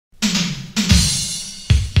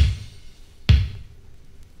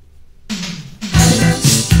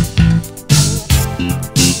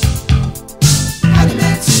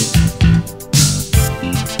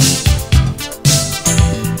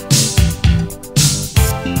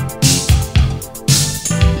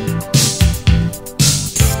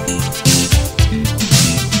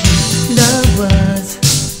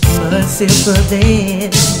simple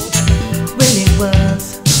then when it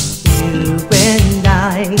was you and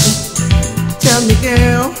I. Tell me,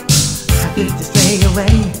 girl, how could you stray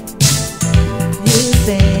away? You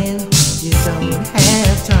said you don't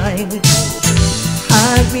have time.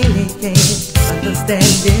 I really can't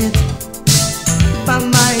understand it. My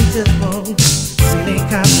mind just won't really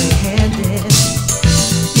comprehend it.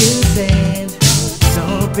 You said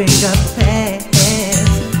don't bring up the past,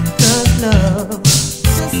 'cause love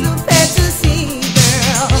just a fantasy,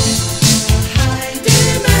 girl. High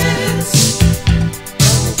demands.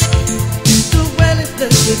 The world is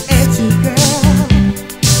looking at you, girl.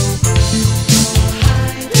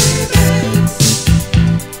 High demands.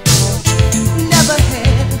 Never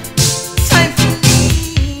had time for me.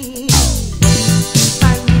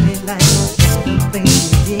 I really like the things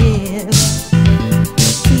you did.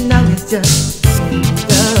 Now it's just in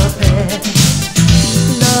the past.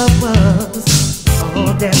 Love was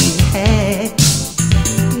all that we had.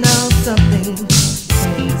 Now something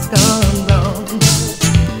has gone wrong.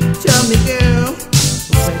 Tell me, girl,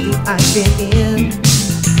 where do I fit in?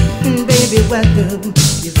 Baby, what do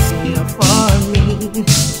you feel for me?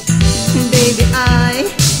 Baby, I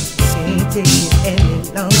can't take it any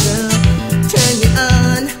longer. Turn me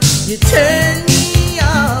on, you turn me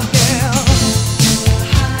off, girl.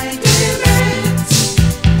 High demands.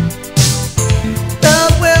 The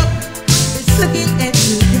world is looking at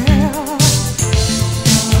you, girl.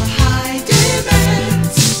 High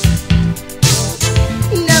demands.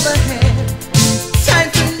 Never had time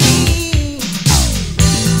for me.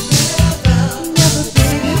 Never,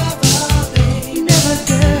 baby. Never,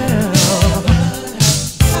 girl.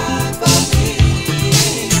 Time for me.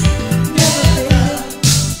 Never,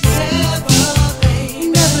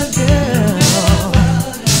 girl.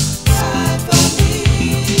 Time for me.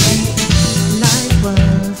 Life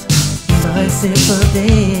was much simple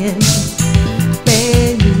then.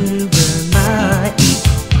 When you were mine,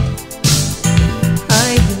 I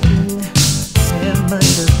didn't have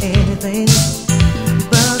much of anything.